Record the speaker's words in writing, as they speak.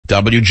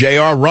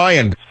WJR,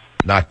 Ryan,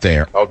 not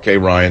there. Okay,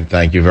 Ryan,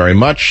 thank you very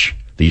much.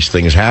 These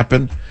things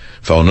happen.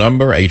 Phone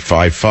number,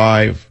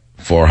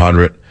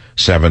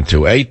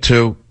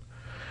 855-400-7282.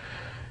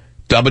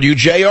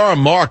 WJR,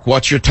 Mark,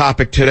 what's your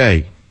topic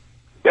today?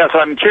 Yes,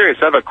 I'm curious.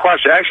 I have a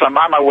question. Actually, I'm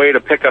on my way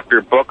to pick up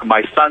your book.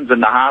 My son's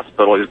in the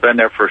hospital. He's been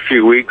there for a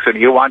few weeks, and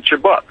he wants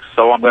your book.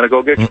 So I'm going to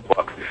go get your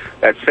book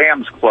at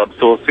Sam's Club,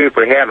 so we'll see if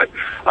we have it.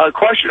 A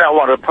question I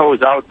want to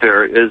pose out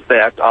there is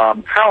that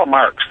Karl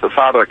Marx, the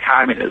father of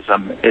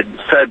communism, it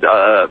said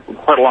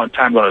quite a long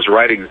time ago in his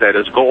writings that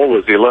his goal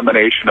was the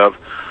elimination of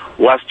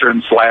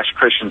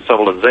Western/Christian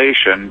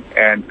civilization,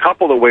 and a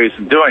couple of ways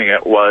in doing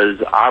it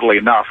was, oddly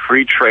enough,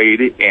 free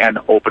trade and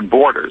open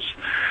borders.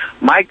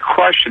 My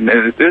question,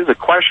 and this is a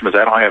question because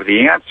I don't have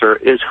the answer,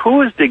 is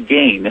who is to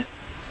gain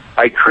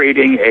by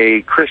creating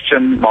a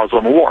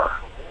Christian-Muslim war?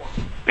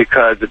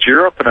 Because it's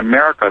Europe and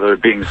America that are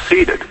being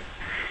ceded.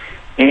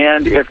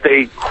 And if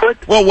they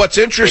quit... Well, what's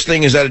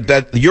interesting is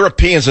that the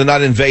Europeans are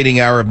not invading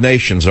Arab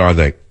nations, are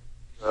they?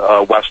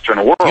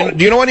 Western world.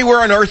 Do you know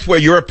anywhere on earth where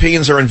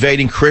Europeans are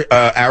invading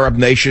Arab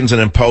nations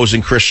and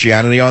imposing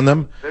Christianity on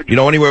them? You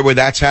know anywhere where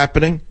that's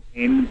happening?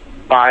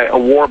 By a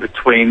war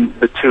between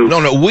the two.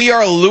 No, we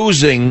are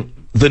losing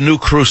the new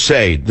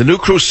crusade. The new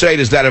crusade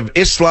is that of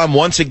Islam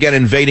once again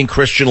invading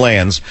Christian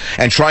lands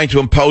and trying to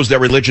impose their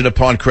religion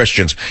upon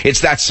Christians. It's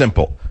that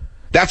simple.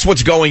 That's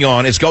what's going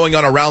on. It's going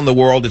on around the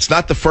world. It's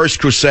not the first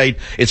crusade.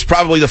 It's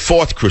probably the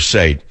fourth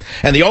crusade.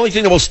 And the only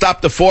thing that will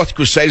stop the fourth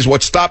crusade is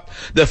what stopped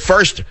the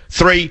first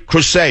three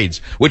crusades,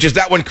 which is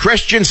that when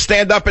Christians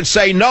stand up and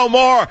say, no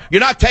more, you're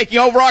not taking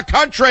over our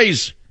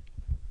countries.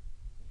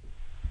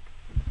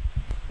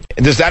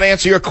 Does that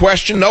answer your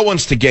question? No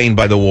one's to gain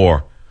by the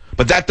war.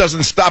 But that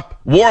doesn't stop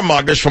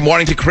warmongers from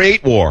wanting to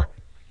create war.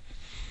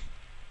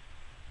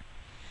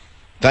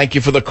 Thank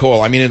you for the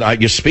call. I mean,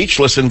 you're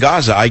speechless in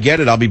Gaza. I get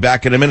it. I'll be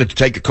back in a minute to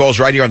take the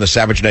calls right here on the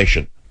Savage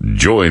Nation.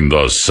 Join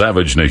the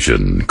Savage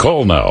Nation.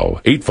 Call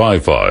now,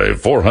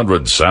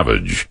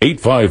 855-400-SAVAGE,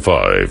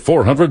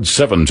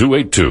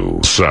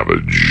 855-400-7282.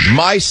 Savage.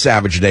 My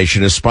Savage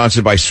Nation is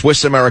sponsored by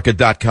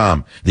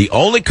SwissAmerica.com, the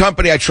only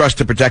company I trust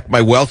to protect my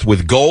wealth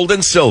with gold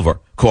and silver.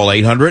 Call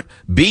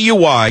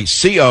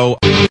 800-BUYCO.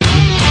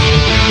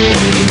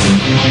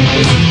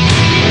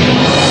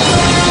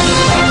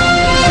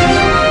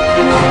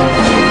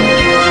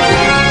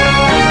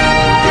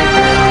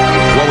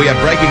 We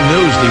have breaking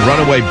news. The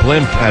runaway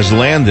blimp has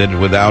landed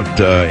without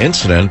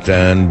incident,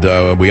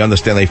 and we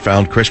understand they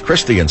found Chris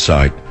Christie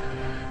inside.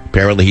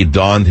 Apparently he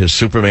donned his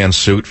Superman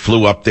suit,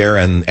 flew up there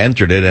and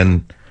entered it,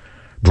 and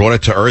brought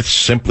it to Earth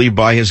simply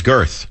by his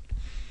girth.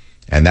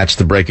 And that's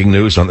the breaking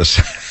news on the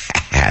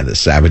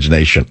Savage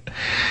Nation.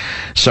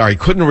 Sorry,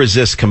 couldn't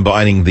resist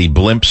combining the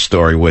blimp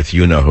story with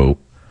you-know-who.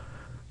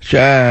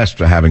 Just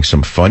for having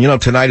some fun. You know,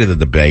 tonight are the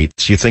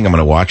debates. You think I'm going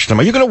to watch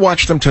them? Are you going to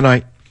watch them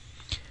tonight?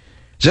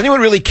 Does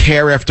anyone really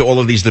care after all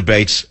of these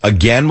debates?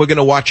 Again, we're going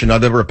to watch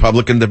another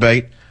Republican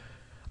debate?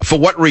 For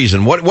what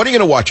reason? What are you going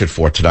to watch it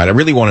for tonight? I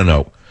really want to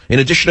know. In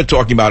addition to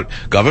talking about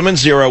Government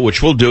Zero,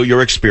 which will do,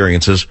 your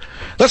experiences,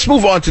 let's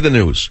move on to the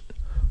news.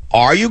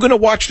 Are you going to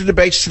watch the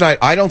debates tonight?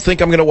 I don't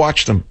think I'm going to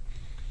watch them.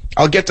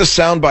 I'll get the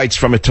sound bites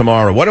from it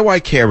tomorrow. What do I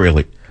care,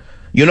 really?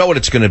 You know what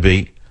it's going to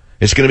be.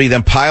 It's going to be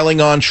them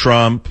piling on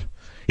Trump.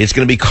 It's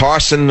going to be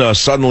Carson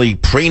suddenly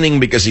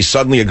preening because he's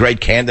suddenly a great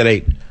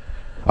candidate.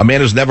 A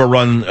man who's never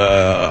run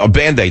a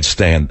Band-Aid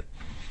stand.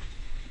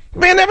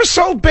 Man never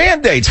sold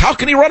Band-Aids. How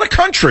can he run a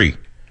country?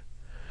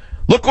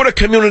 Look what a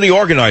community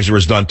organizer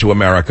has done to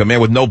America, man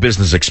with no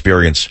business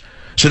experience.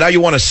 So now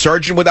you want a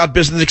surgeon without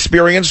business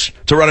experience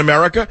to run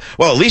America?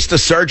 Well, at least a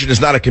surgeon is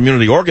not a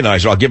community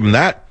organizer. I'll give him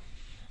that.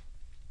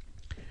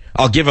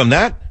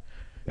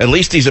 At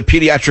least he's a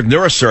pediatric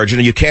neurosurgeon,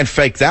 and you can't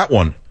fake that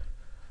one.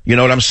 You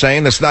know what I'm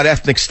saying? That's not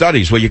ethnic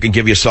studies where you can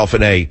give yourself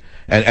an A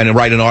and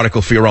write an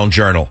article for your own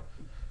journal.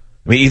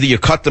 I mean, either you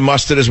cut the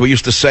mustard, as we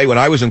used to say when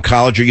I was in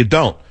college, or you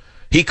don't.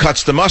 He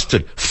cuts the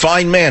mustard.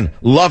 Fine man.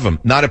 Love him.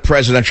 Not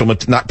presidential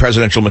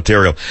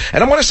material.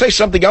 And I want to say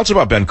something else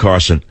about Ben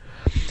Carson.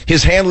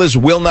 His handlers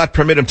will not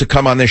permit him to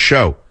come on this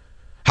show.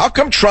 How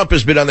come Trump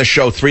has been on the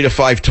show 3 to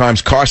 5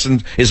 times?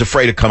 Carson is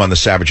afraid to come on the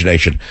Savage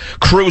Nation.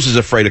 Cruz is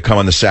afraid to come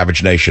on the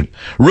Savage Nation.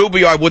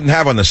 Rubio I wouldn't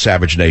have on the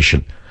Savage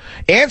Nation.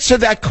 Answer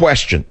that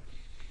question.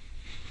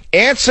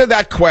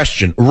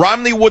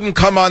 Romney wouldn't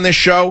come on this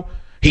show.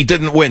 He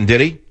didn't win,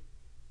 did he?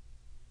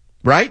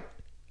 Right?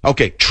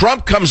 Okay,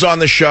 Trump comes on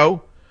the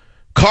show.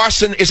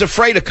 Carson is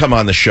afraid to come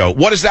on the show.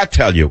 What does that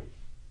tell you?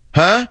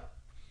 Huh?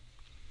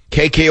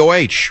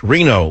 KKOH,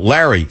 Reno,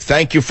 Larry,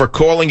 thank you for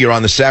calling. You're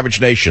on the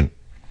Savage Nation.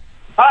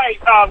 Hi,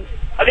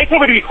 I think I'm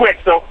going to be quick.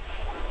 So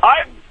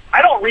I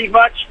don't read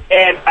much,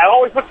 and I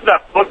always look for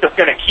that book that's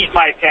going to keep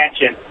my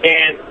attention.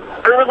 And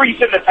I remember you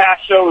said in the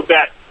past shows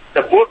that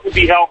the book would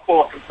be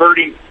helpful in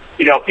converting,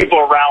 people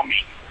around me.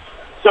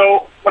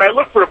 So when I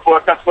look for a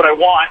book, that's what I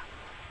want.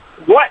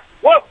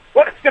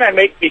 What's going to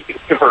make me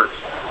convert?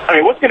 I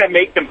mean, what's going to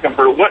make them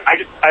convert?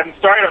 I'm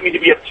sorry, I don't mean to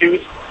be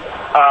obtuse.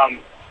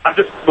 I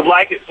just would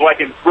like it so I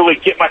can really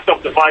get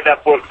myself to buy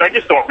that book, because I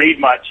just don't read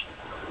much.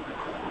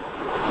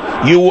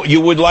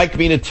 You would like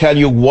me to tell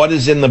you what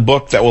is in the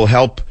book that will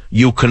help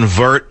you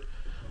convert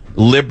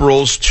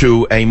liberals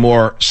to a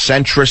more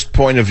centrist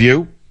point of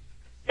view?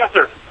 Yes,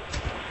 sir.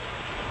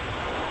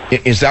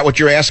 Is that what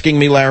you're asking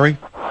me, Larry?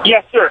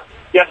 Yes, sir.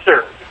 Yes,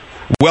 sir.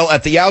 Well,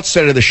 at the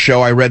outset of the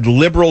show, I read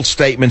liberal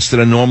statements that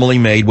are normally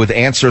made with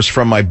answers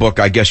from my book.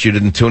 I guess you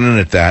didn't tune in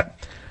at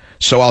that.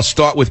 So I'll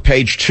start with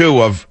page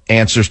 2 of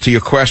answers to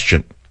your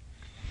question.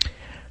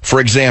 For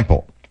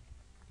example,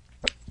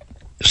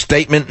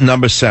 statement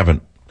number 7.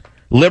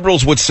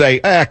 Liberals would say,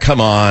 come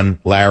on,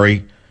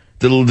 Larry.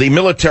 The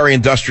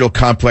military-industrial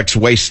complex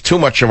wastes too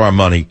much of our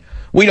money.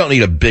 We don't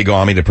need a big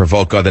army to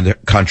provoke other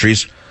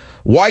countries.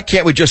 Why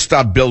can't we just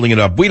stop building it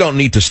up? We don't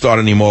need to start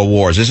any more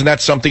wars. Isn't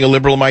that something a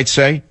liberal might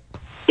say?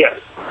 Yes.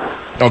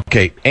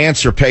 Okay,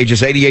 answer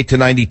pages 88 to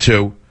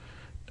 92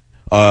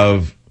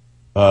 of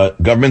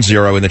Government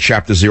Zero in the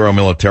Chapter Zero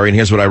Military, and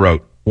here's what I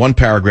wrote. One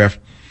paragraph.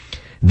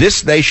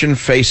 This nation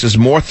faces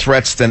more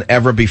threats than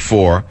ever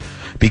before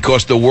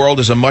because the world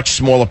is a much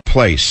smaller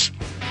place.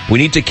 We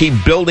need to keep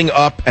building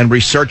up and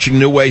researching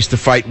new ways to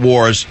fight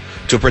wars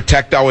to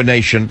protect our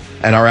nation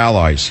and our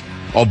allies.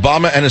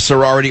 Obama and his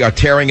sorority are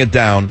tearing it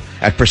down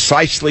at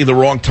precisely the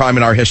wrong time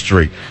in our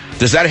history.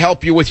 Does that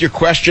help you with your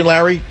question,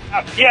 Larry?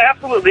 Yeah,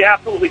 absolutely,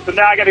 absolutely. So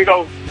now I got to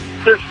go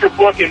search your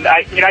book, and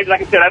like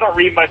I said, I don't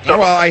read much.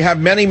 Well, I have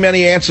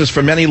many answers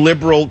for many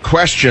liberal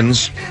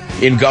questions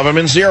in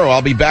Government Zero.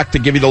 I'll be back to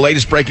give you the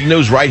latest breaking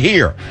news right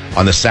here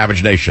on the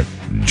Savage Nation.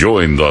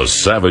 Join the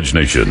Savage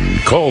Nation.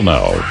 Call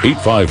now,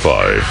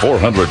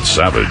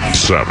 855-400-SAVAGE.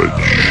 Savage.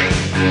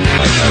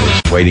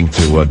 I was waiting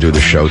to do the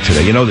show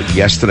today. You know that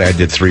yesterday I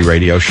did 3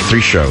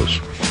 shows.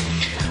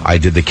 I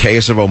did the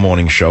KSFO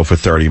morning show for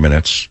 30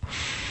 minutes.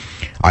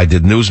 I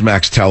did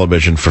Newsmax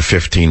television for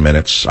 15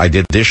 minutes. I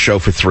did this show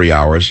for 3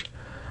 hours.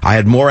 I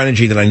had more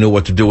energy than I knew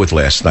what to do with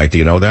last night. Do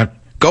you know that?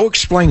 Go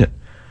explain it.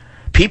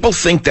 People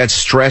think that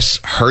stress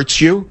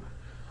hurts you.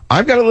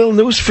 I've got a little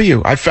news for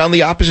you. I found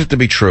the opposite to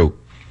be true.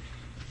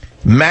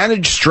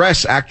 Managed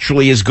stress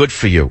actually is good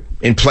for you,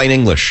 in plain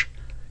English.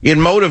 It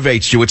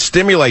motivates you. It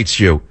stimulates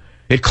you.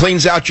 It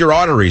cleans out your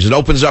arteries. It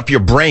opens up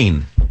your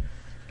brain.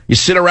 You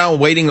sit around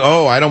waiting,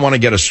 I don't want to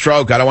get a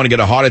stroke. I don't want to get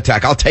a heart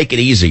attack. I'll take it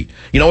easy.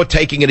 You know what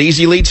taking it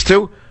easy leads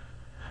to?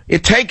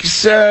 It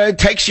takes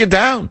you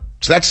down.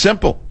 It's that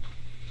simple.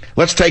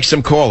 Let's take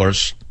some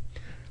callers.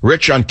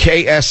 Rich on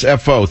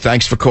KSFO.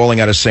 Thanks for calling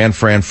out of San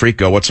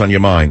Francisco. What's on your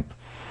mind?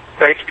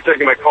 Thanks for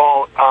taking my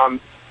call.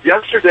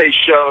 Yesterday's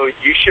show,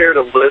 you shared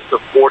a list of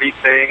 40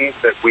 things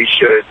that we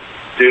should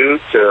do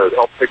to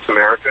help fix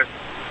America.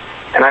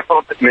 And I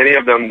thought that many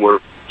of them were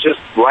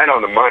just right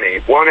on the money.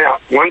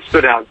 One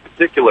stood out in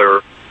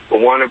particular, the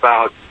one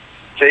about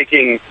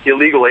taking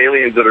illegal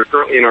aliens that are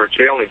currently in our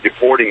jail and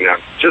deporting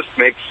them. Just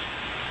makes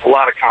a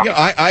lot of common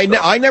sense.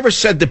 I never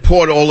said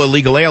deport all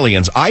illegal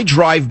aliens. I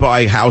drive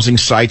by housing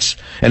sites,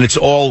 and it's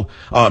all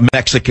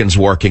Mexicans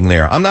working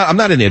there. I'm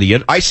not an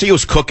idiot. I see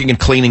who's cooking and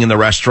cleaning in the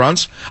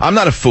restaurants. I'm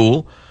not a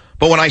fool.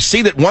 But when I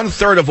see that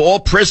 1/3 of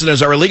all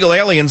prisoners are illegal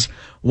aliens,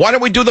 why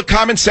don't we do the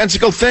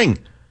commonsensical thing?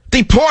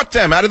 Deport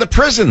them out of the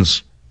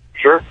prisons.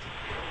 Sure.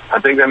 I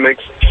think that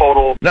makes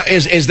total... Now,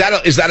 is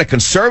that a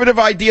conservative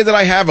idea that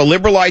I have, a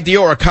liberal idea,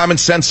 or a common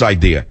sense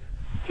idea?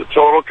 It's a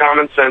total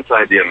common sense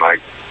idea, Mike.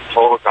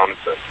 Total common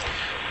sense.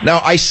 Now,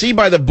 I see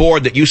by the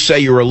board that you say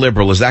you're a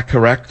liberal. Is that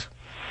correct?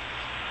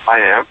 I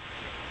am.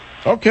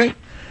 Okay.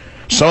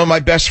 Some of my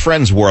best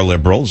friends were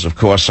liberals. Of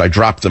course, I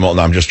dropped them all.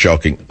 No, I'm just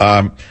joking.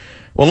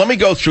 Well, let me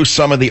go through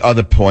some of the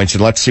other points,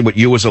 and let's see what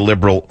you as a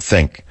liberal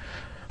think.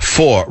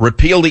 4,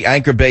 repeal the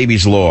anchor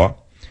babies law.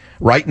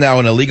 Right now,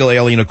 an illegal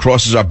alien who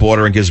crosses our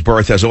border and gives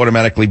birth has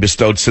automatically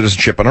bestowed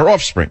citizenship on her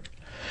offspring.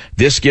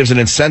 This gives an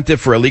incentive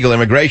for illegal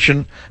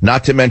immigration,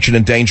 not to mention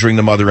endangering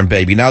the mother and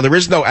baby. Now, there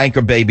is no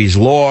anchor babies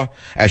law.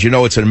 As you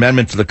know, it's an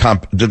amendment to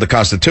the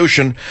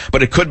Constitution,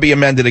 but it could be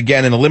amended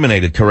again and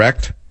eliminated,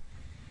 correct?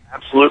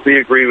 Absolutely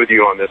agree with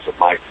you on this,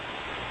 Mike.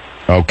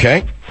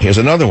 Okay. Here's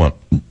another one.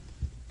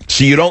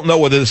 So you don't know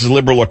whether this is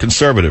liberal or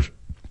conservative.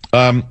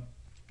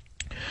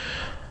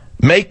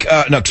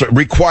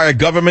 Require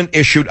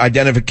government-issued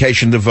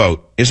identification to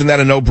vote. Isn't that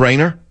a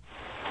no-brainer?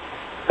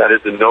 That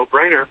is a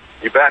no-brainer.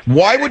 You bet.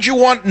 Why would you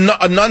want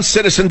a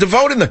non-citizen to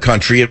vote in the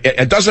country?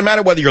 It doesn't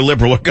matter whether you're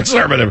liberal or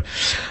conservative.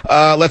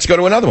 Let's go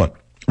to another one.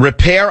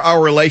 Repair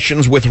our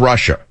relations with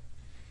Russia.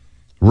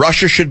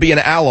 Russia should be an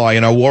ally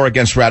in our war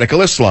against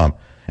radical Islam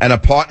and a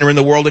partner in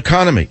the world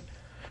economy.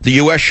 The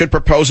U.S. should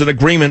propose an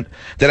agreement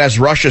that has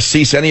Russia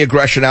cease any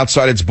aggression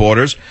outside its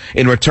borders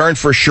in return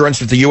for assurance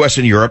that the U.S.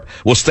 and Europe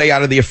will stay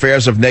out of the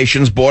affairs of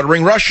nations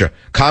bordering Russia.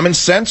 Common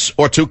sense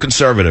or too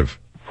conservative?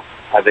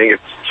 I think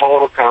it's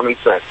total common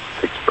sense.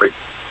 It's free.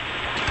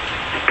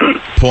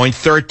 Point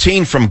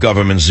 13 from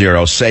Government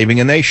Zero, saving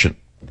a nation.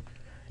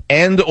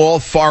 End all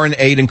foreign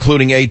aid,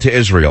 including aid to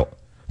Israel.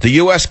 The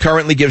U.S.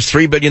 currently gives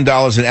 $3 billion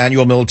in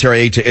annual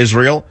military aid to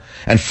Israel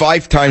and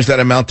 5 times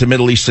that amount to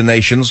Middle Eastern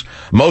nations,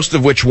 most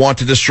of which want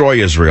to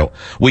destroy Israel.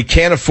 We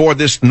can't afford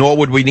this, nor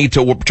would we need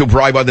to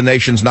bribe other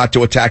nations not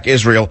to attack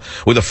Israel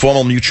with a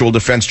formal mutual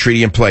defense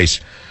treaty in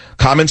place.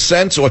 Common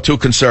sense or too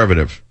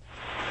conservative?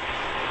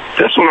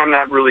 This one I'm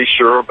not really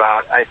sure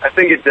about. I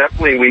think it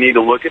definitely, we need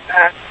to look at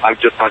that. I'm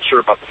just not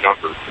sure about the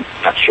numbers.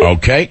 Not sure.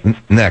 Okay,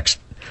 next.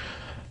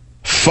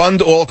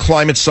 Fund all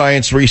climate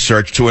science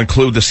research to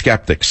include the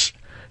skeptics.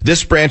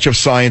 This branch of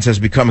science has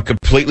become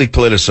completely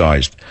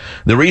politicized.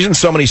 The reason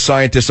so many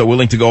scientists are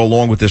willing to go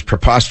along with this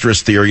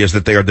preposterous theory is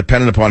that they are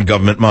dependent upon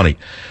government money.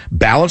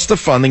 Balance the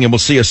funding and we'll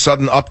see a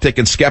sudden uptick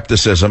in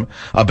skepticism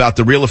about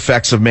the real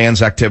effects of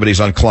man's activities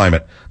on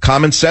climate.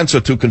 Common sense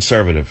or too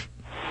conservative?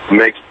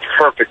 Makes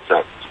perfect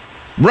sense.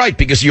 Right,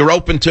 because you're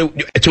open to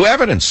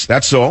evidence,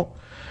 that's all.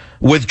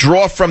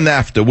 Withdraw from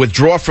NAFTA,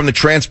 withdraw from the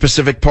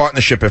Trans-Pacific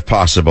Partnership if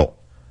possible.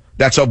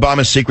 That's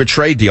Obama's secret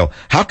trade deal.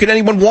 How can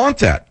anyone want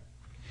that?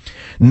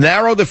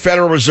 Narrow the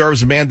Federal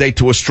Reserve's mandate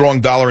to a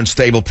strong dollar and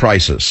stable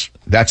prices.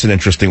 That's an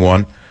interesting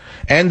one.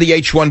 And the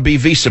H-1B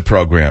visa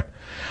program.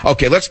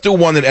 Okay, let's do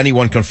one that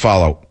anyone can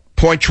follow.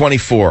 Point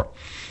 24.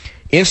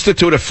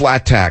 Institute a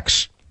flat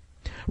tax.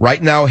 Right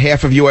now,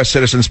 half of U.S.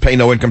 citizens pay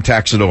no income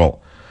tax at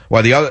all,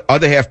 while the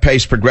other half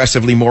pays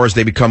progressively more as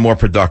they become more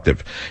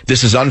productive.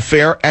 This is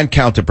unfair and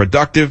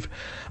counterproductive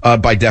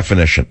by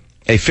definition.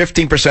 A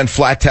 15%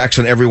 flat tax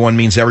on everyone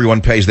means everyone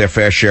pays their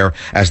fair share,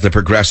 as the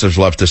progressives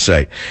love to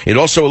say. It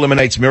also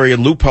eliminates myriad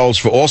loopholes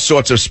for all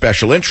sorts of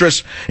special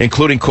interests,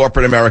 including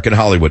corporate America and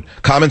Hollywood.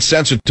 Common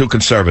sense or too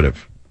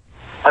conservative?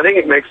 I think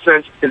it makes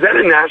sense. Is that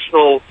a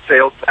national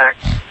sales tax,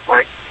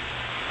 Mike?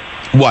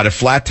 What, a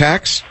flat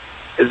tax?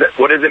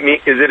 What does it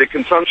mean? Is it a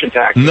consumption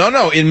tax?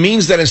 No. It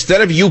means that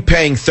instead of you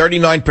paying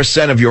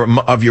 39%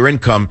 of your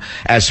income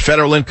as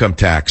federal income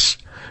tax,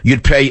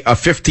 you'd pay a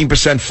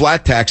 15%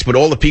 flat tax, but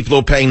all the people who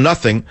are paying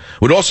nothing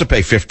would also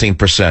pay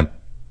 15%.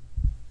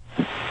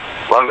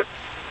 Love it.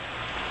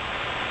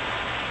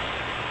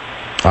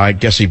 I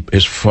guess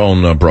his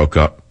phone broke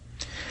up.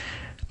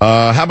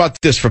 How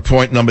about this for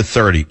point number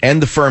 30?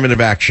 End affirmative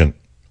action.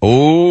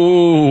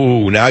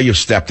 Oh, now you've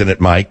stepped in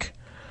it, Mike.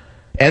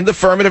 End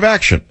affirmative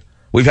action.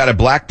 We've had a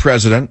black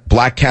president,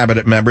 black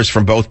cabinet members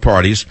from both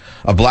parties,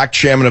 a black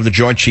chairman of the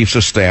Joint Chiefs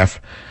of Staff,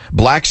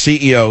 black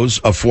CEOs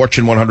of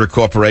Fortune 100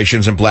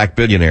 corporations, and black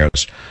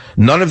billionaires.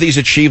 None of these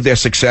achieved their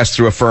success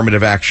through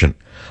affirmative action.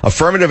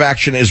 Affirmative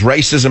action is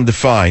racism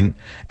defined,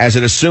 as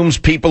it assumes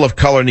people of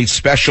color need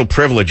special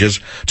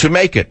privileges to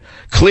make it.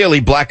 Clearly,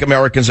 black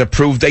Americans have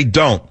proved they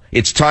don't.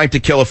 It's time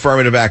to kill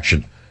affirmative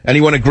action.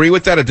 Anyone agree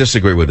with that or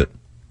disagree with it?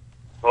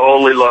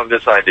 Totally love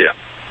this idea.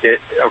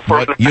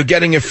 You're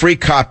getting a free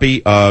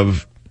copy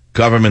of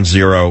Government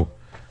Zero,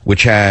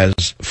 which has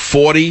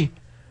 40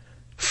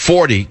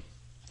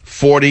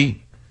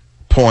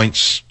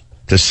 points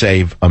to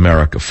save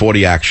America,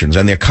 40 actions.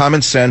 And they're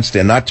common sense.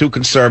 They're not too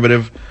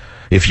conservative.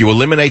 If you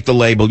eliminate the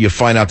label, you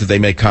find out that they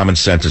make common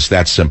sense. It's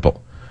that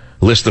simple.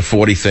 List of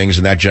 40 things,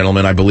 and that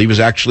gentleman, I believe,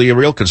 is actually a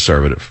real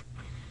conservative.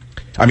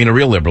 I mean, a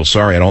real liberal.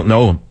 Sorry, I don't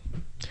know him.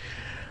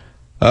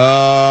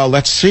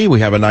 Let's see. We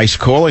have a nice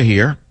caller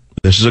here.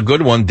 This is a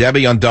good one.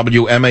 Debbie on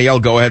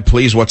WMAL. Go ahead,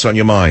 please. What's on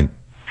your mind?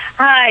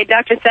 Hi,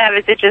 Dr.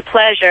 Savage. It's a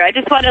pleasure. I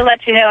just wanted to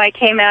let you know I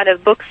came out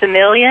of Books A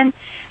Million.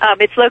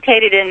 It's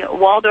located in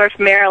Waldorf,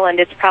 Maryland.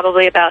 It's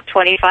probably about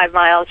 25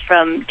 miles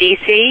from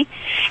D.C.,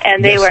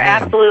 and they were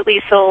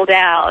absolutely sold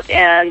out.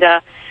 And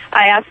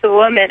I asked the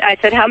woman, I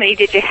said, how many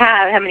did you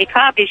have? How many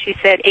copies? She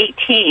said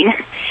 18.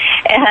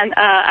 And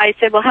I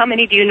said, well, how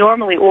many do you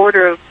normally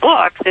order of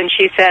books? And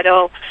she said,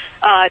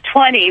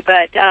 20,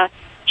 but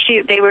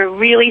they were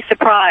really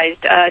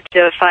surprised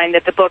to find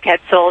that the book had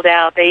sold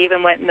out. They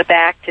even went in the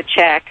back to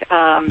check.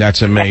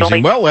 That's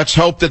amazing. Well, let's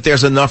hope that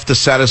there's enough to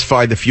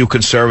satisfy the few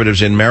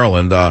conservatives in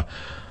Maryland. Do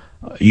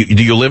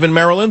you live in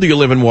Maryland or do you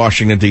live in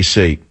Washington,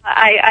 D.C.?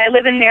 I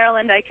live in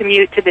Maryland. I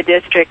commute to the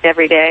district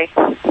every day.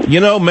 You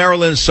know,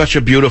 Maryland is such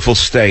a beautiful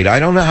state. I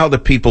don't know how the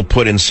people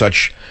put in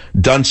such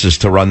dunces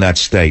to run that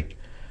state.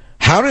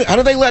 How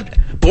do they let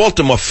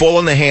Baltimore fall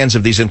in the hands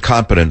of these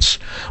incompetents?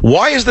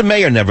 Why has the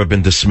mayor never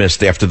been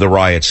dismissed after the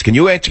riots? Can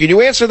you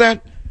answer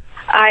that?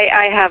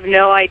 I have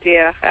no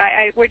idea.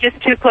 We're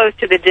just too close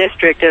to the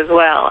district as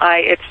well.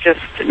 It's just,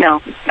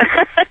 no.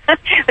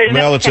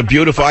 Well, it's a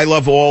beautiful,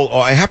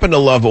 I happen to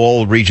love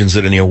all regions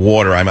that are near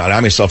water. I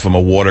myself am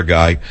a water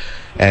guy,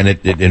 and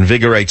it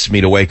invigorates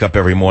me to wake up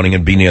every morning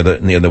and be near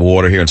the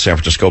water here in San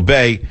Francisco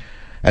Bay.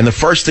 And the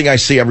first thing I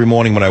see every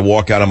morning when I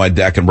walk out on my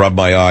deck and rub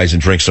my eyes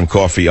and drink some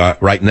coffee,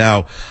 right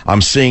now,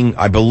 I'm seeing,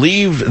 I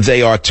believe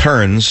they are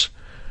terns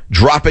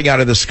dropping out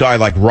of the sky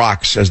like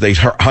rocks as they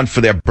hunt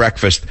for their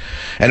breakfast.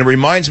 And it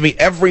reminds me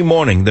every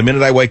morning, the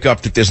minute I wake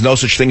up, that there's no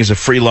such thing as a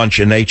free lunch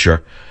in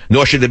nature,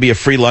 nor should there be a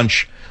free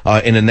lunch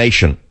in a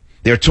nation.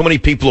 There are too many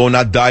people who are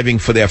not diving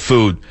for their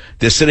food.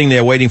 They're sitting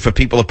there waiting for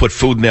people to put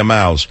food in their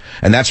mouths.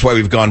 And that's why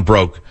we've gone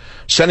broke.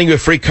 Sending you a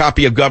free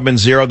copy of Government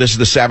Zero. This is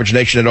the Savage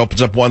Nation. It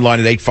opens up one line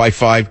at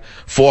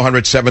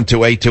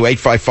 855-400-7282.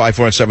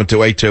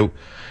 855-400-7282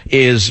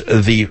 is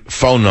the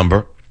phone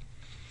number.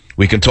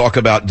 We can talk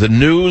about the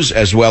news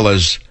as well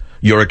as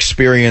your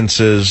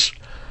experiences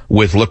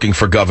with looking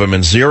for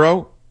Government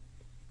Zero.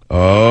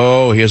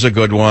 Oh, here's a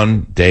good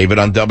one. David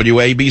on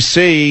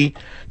WABC.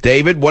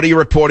 David, what are you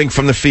reporting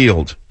from the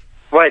field?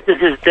 Right, this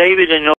is David in